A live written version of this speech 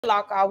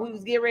lock off. We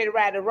was getting ready to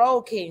ride the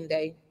Road King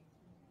Day.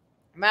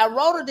 My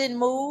rotor didn't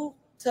move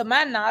to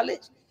my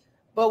knowledge,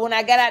 but when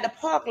I got out the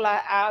parking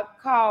lot, I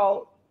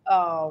called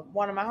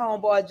one of my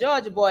homeboy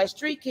Georgia boys,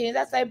 Street Kings.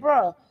 I say,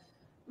 bro,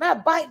 my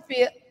bike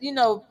feel,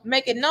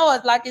 making noise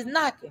like it's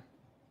knocking.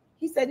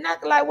 He said,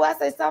 knocking like what? I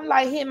said, something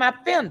like hitting my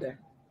fender.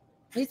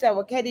 He said,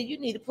 well, Katie, you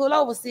need to pull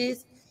over,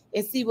 sis,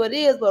 and see what it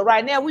is. But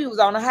right now, we was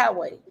on the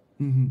highway.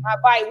 My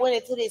bike went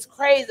into this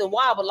crazy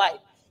wobble, like,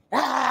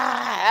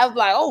 I was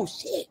like, oh,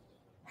 shit.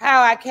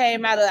 How I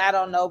came out of, I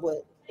don't know.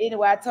 But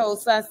anyway, I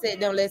told Sunset,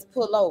 them, let's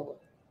pull over.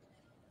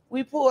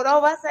 We pulled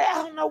over. I said,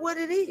 I don't know what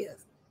it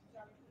is.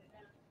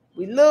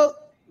 We looked,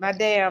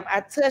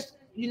 I touched,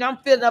 I'm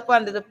feeling up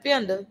under the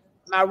fender.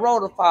 My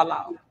rotor fall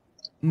off.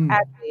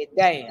 I said,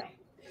 damn.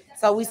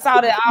 So we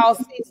saw that all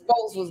 6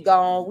 bolts was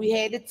gone. We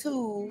had the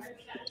tools.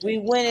 We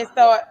went and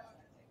started.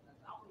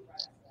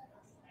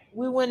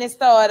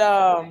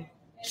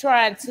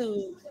 Trying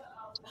to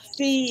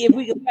see if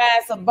we could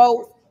find some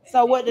bolts.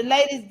 So what the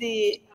ladies did,